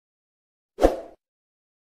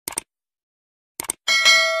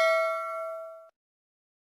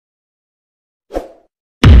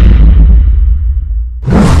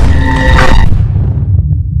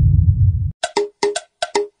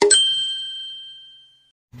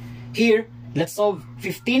Here, let's solve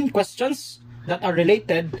 15 questions that are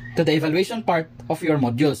related to the evaluation part of your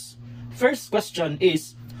modules. First question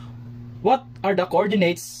is, what are the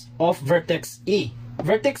coordinates of vertex E?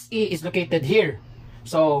 Vertex E is located here.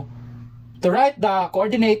 So, to write the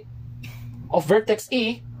coordinate of vertex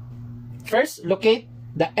E, first locate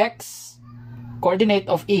the x coordinate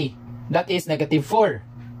of E, that is -4.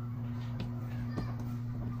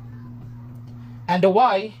 And the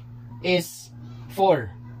y is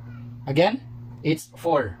 4. Again, it's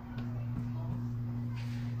 4.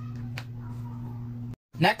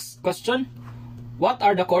 Next question, what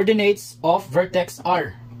are the coordinates of vertex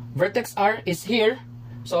R? Vertex R is here,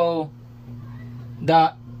 so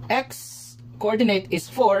the x coordinate is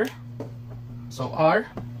 4, so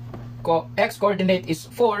x coordinate is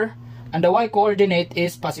 4, and the y coordinate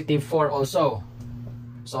is +4 also.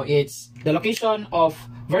 So it's the location of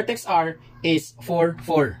vertex R is 4,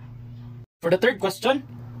 4. For the third question,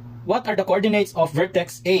 what are the coordinates of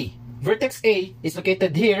vertex A? Vertex A is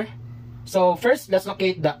located here. So first, let's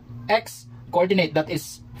locate the x coordinate, that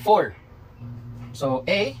is 4. So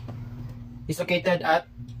A is located at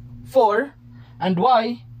 4 and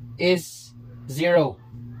y is 0.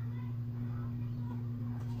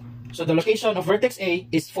 So the location of vertex A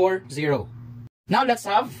is 4, 0. Now let's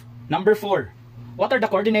have number 4. What are the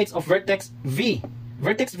coordinates of vertex V?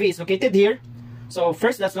 Vertex V is located here. So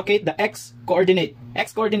first, let's locate the x coordinate.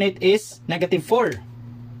 X coordinate is -4.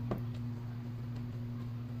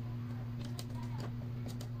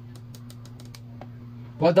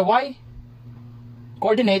 While the y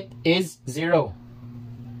coordinate is 0.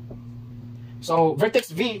 So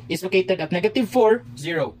vertex V is located at -4,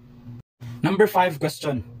 0. Number 5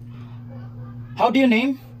 question. How do you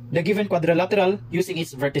name the given quadrilateral using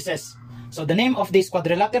its vertices? So the name of this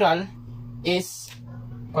quadrilateral is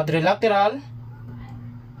quadrilateral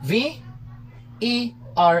VERA.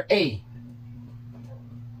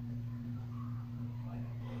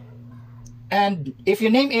 And if you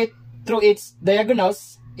name it through its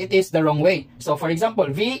diagonals, it is the wrong way. So for example,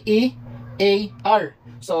 VEAR.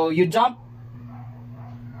 So you jump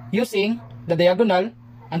using the diagonal,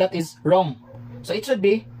 and that is wrong. So it should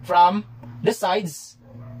be from the sides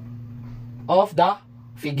of the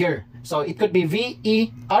figure. So it could be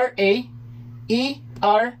VERA,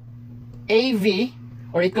 ERAV,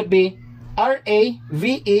 or it could be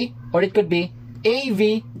RAVE, or it could be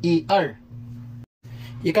AVER.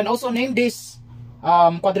 You can also name this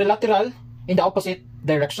quadrilateral in the opposite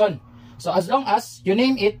direction. So as long as you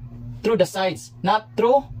name it through the sides, not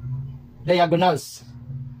through diagonals.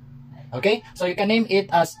 Okay, so you can name it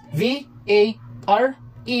as VARE,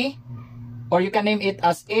 or you can name it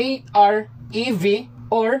as AREV,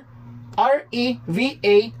 or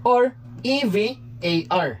REVA, or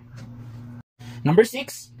EVAR. Number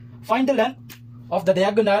 6, find the length of the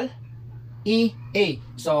diagonal EA.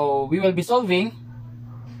 So we will be solving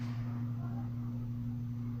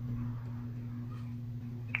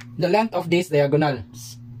the length of these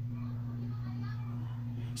diagonals.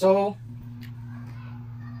 So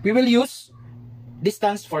we will use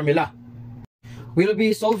distance formula. We will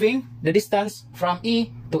be solving the distance from E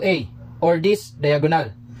to A, or this diagonal.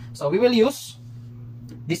 So we will use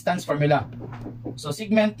distance formula. So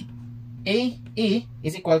segment AE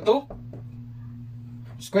is equal to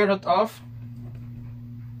square root of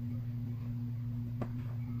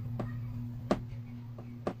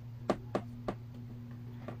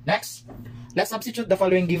next, let's substitute the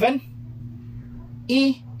following given.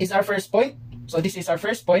 E is our first point. So this is our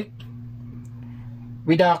first point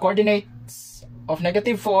with the coordinates of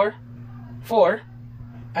 -4, 4.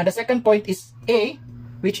 And the second point is A,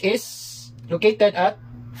 which is located at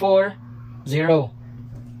 4, 0.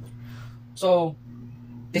 So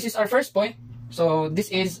this is our first point. So this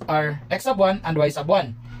is our x sub 1 and y sub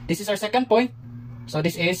 1. This is our second point. So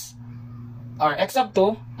this is our x sub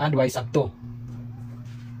 2 and y sub 2.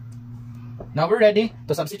 Now we're ready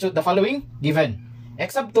to substitute the following given.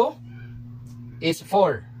 X sub 2 is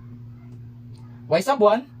 4. Y sub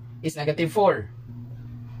 1 is -4.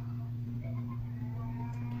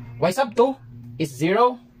 Y sub 2 is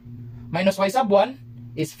 0. Minus y sub 1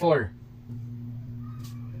 is 4.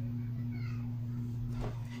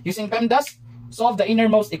 Using PEMDAS, solve the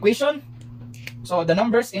innermost equation. So the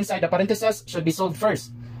numbers inside the parentheses should be solved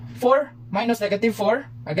first. 4 minus -4.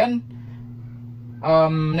 Again,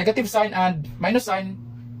 negative sign and minus sign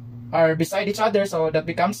are beside each other, so that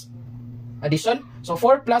becomes addition. So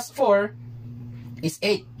 4 plus 4 is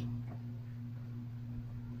 8.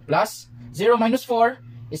 Plus 0 minus 4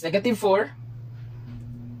 is -4.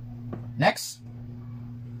 Next,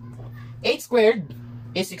 8 squared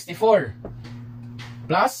is 64.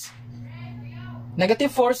 Plus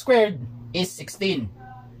Negative 4 squared is 16.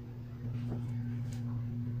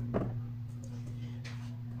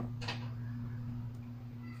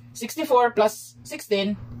 (64) plus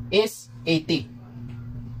 16 is 80.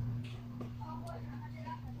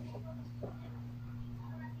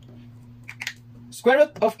 Square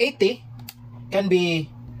root of 80 can be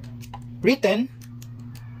rewritten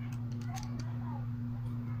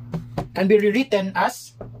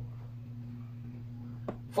as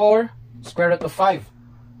 4 square root of 5.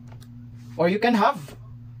 Or you can have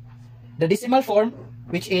the decimal form,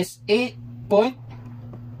 which is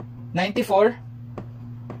 8.94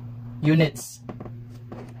 units.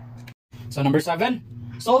 So number 7,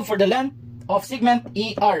 solve for the length of segment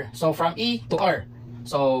ER. So from E to R.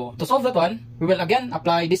 So to solve that one, we will again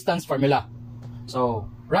apply distance formula. So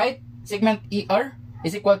write segment ER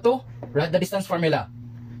is equal to, write the distance formula.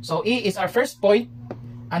 So E is our first point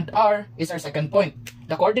and R is our second point.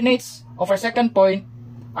 The coordinates of our second point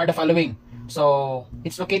are the following. So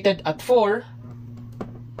it's located at 4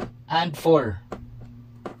 and 4.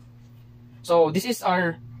 So this is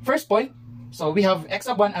our first point. So we have x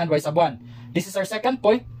sub 1 and y sub 1. This is our second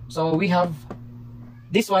point. So we have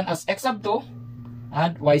this one as x sub 2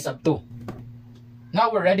 and y sub 2. Now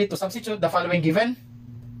we're ready to substitute the following given.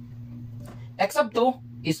 X sub 2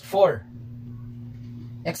 is 4.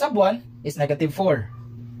 X sub 1 is negative 4.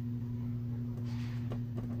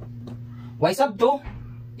 Y sub 2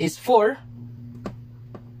 is 4.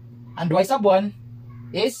 And y sub 1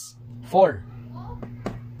 is 4.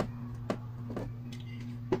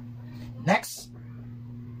 Next,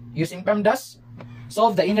 using PEMDAS,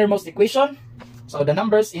 solve the innermost equation. So the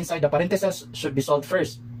numbers inside the parentheses should be solved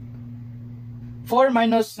first. 4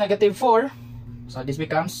 minus negative 4. So this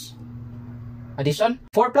becomes addition.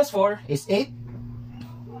 4 plus 4 is 8.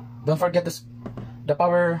 Don't forget the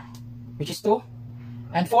power, which is 2.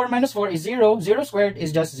 And 4 minus 4 is 0. 0 squared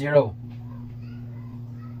is just 0.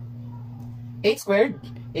 8 squared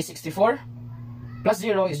is 64. Plus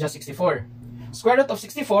 0 is just 64. Square root of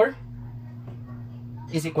 64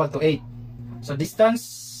 is equal to 8. So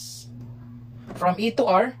distance from E to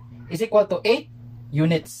R is equal to 8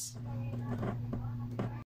 units.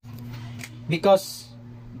 Because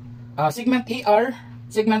segment ER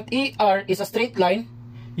is a straight line,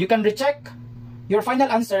 you can recheck your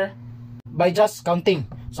final answer by just counting.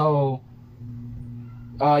 So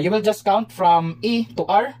you will just count from E to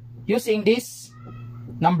R using this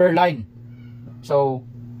number line. So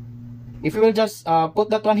if you will just put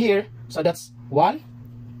that one here, so that's 1,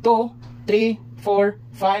 2, 3, 4,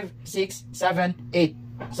 5, 6, 7, 8.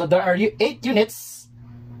 So there are 8 units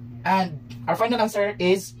and our final answer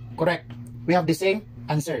is correct. We have the same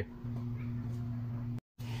answer.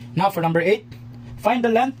 Now for number 8, find the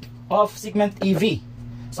length of segment EV.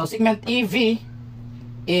 So segment EV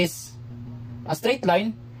is a straight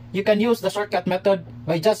line. You can use the shortcut method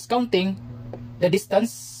by just counting the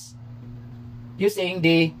distance using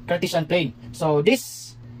the Cartesian plane. So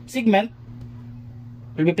this segment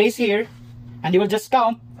will be placed here and you will just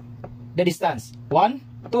count the distance. 1,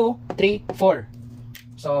 2, 3, 4.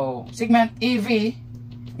 So segment EV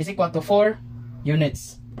is equal to 4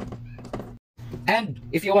 units. And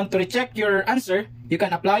if you want to recheck your answer, you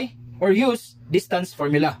can apply or use distance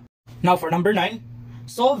formula. Now for number 9,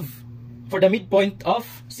 solve for the midpoint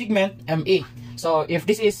of segment ME. So if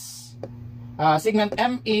this is segment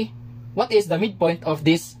ME, what is the midpoint of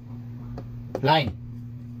this line?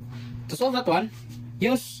 To solve that one,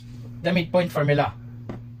 use the midpoint formula.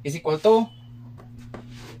 Is equal to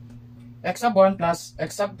x sub 1 plus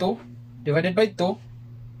x sub 2 divided by 2,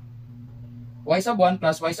 y sub 1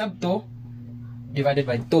 plus y sub 2 divided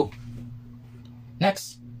by 2.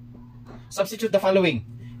 Next, substitute the following.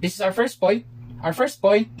 This is our first point. Our first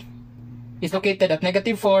point is located at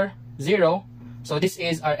negative 4, 0. So this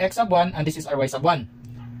is our x sub 1 and this is our y sub 1.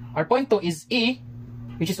 Our point 2 is E,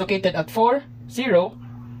 which is located at 4, 0.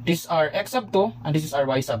 This is our x sub 2 and this is our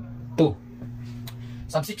y sub 2.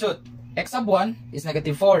 Substitute. X sub 1 is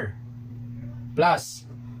negative 4 plus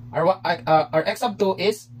our x sub 2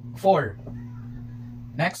 is 4.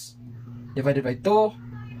 Next, divided by 2.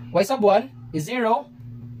 Y sub 1 is 0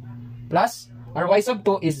 plus our y sub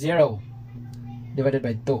 2 is 0 divided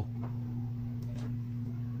by 2.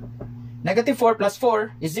 Negative 4 plus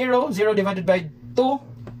 4 is 0. 0 divided by 2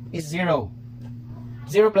 is 0.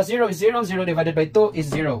 0 plus 0 is 0. 0 divided by 2 is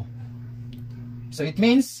 0. So it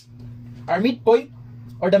means our midpoint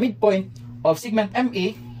or the midpoint of segment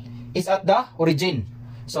ME is at the origin.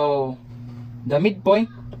 So the midpoint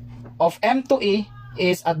of M to E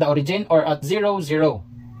is at the origin or at 0, 0.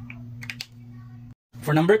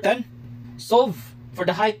 For number 10, solve for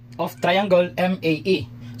the height of triangle MAE.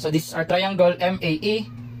 So this is our triangle MAE.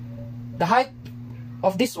 The height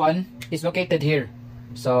of this one is located here.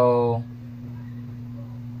 So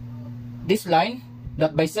this line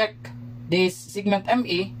that bisect this segment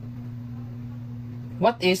ME,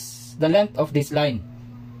 what is the length of this line?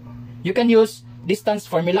 You can use distance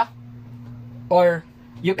formula, or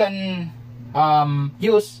you can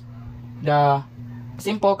use the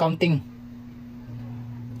simple counting,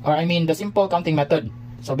 or I mean the simple counting method.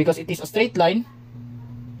 So because it is a straight line,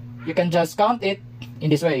 you can just count it in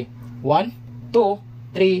this way: 1, 2,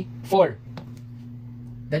 3, 4.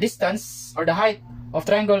 The distance or the height of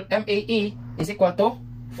triangle MAE is equal to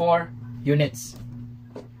 4 units.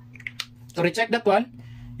 To recheck that one,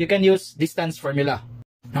 you can use distance formula.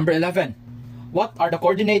 Number 11. What are the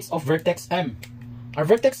coordinates of vertex M? Our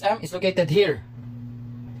vertex M is located here.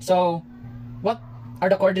 So what are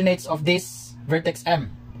the coordinates of this vertex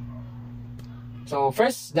M? So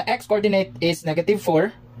first, the x coordinate is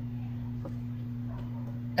 -4.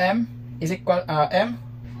 M is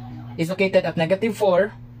located at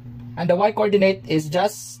 -4, and the y coordinate is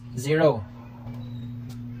just 0.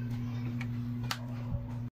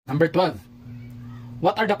 Number 12.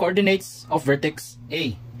 What are the coordinates of vertex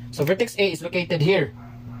A? So vertex A is located here.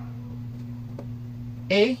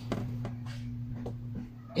 A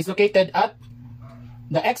is located at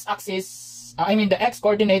the x-axis, the x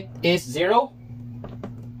coordinate is 0,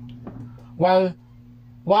 while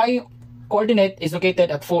y coordinate is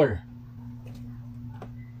located at 4.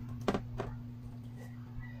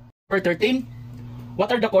 Number 13.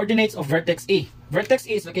 What are the coordinates of vertex E? Vertex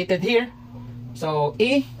E is located here. So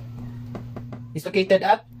E is located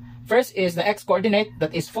at, first is the x coordinate,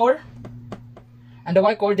 that is 4, and the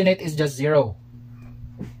y coordinate is just 0.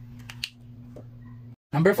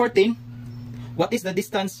 Number 14. What is the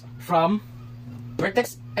distance from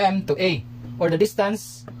vertex M to A, or the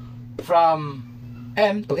distance from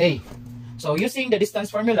M to A? So using the distance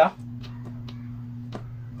formula,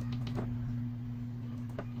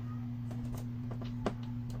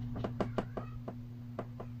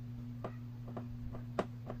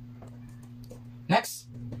 next,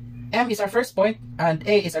 M is our first point and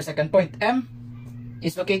A is our second point. M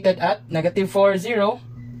is located at -4, 0,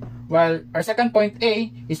 while our second point A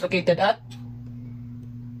is located at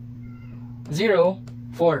 0,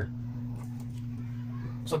 4.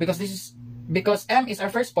 So because M is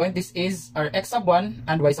our first point, this is our x sub 1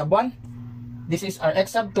 and y sub 1. This is our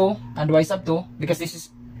x sub 2 and y sub 2, because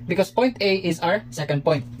point A is our second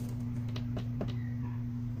point.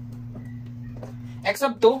 X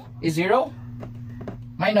sub 2 is 0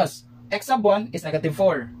 minus x sub 1 is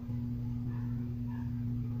 -4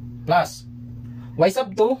 plus y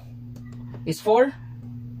sub 2 is 4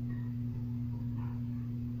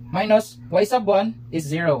 minus y sub 1 is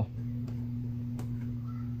 0.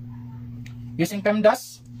 Using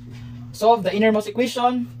PEMDAS, solve the innermost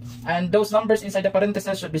equation, and those numbers inside the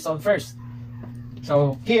parentheses should be solved first.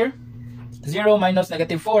 So here, 0 minus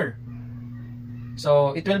 -4.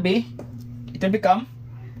 So it will become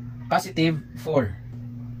 +4.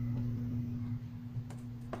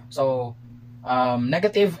 So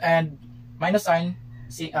negative and minus sign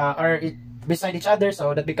are beside each other,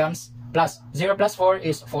 so that becomes plus. 0 plus 4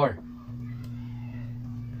 is 4.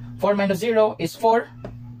 4 minus 0 is 4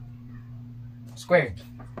 squared.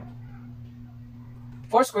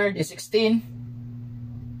 4 squared is 16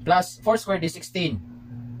 plus 4 squared is 16.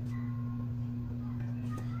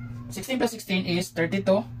 16 plus 16 is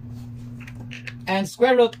 32, and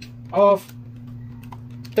square root of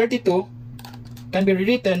 32 can be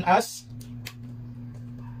rewritten as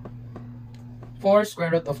 4 square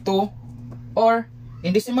root of 2, or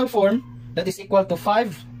in decimal form, that is equal to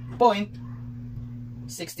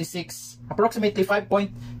 5.66, approximately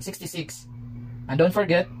 5.66. And don't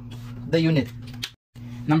forget the unit.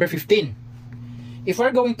 Number 15. If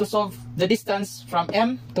we're going to solve the distance from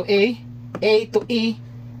M to A to E,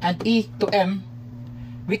 and E to M,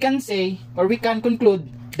 we can say, or we can conclude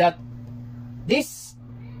that this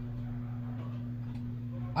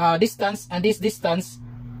distance and this distance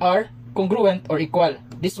are congruent or equal.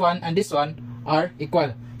 This one and this one are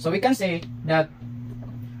equal. So we can say that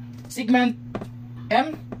segment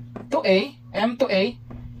M to A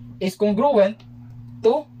is congruent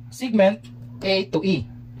to segment A to E.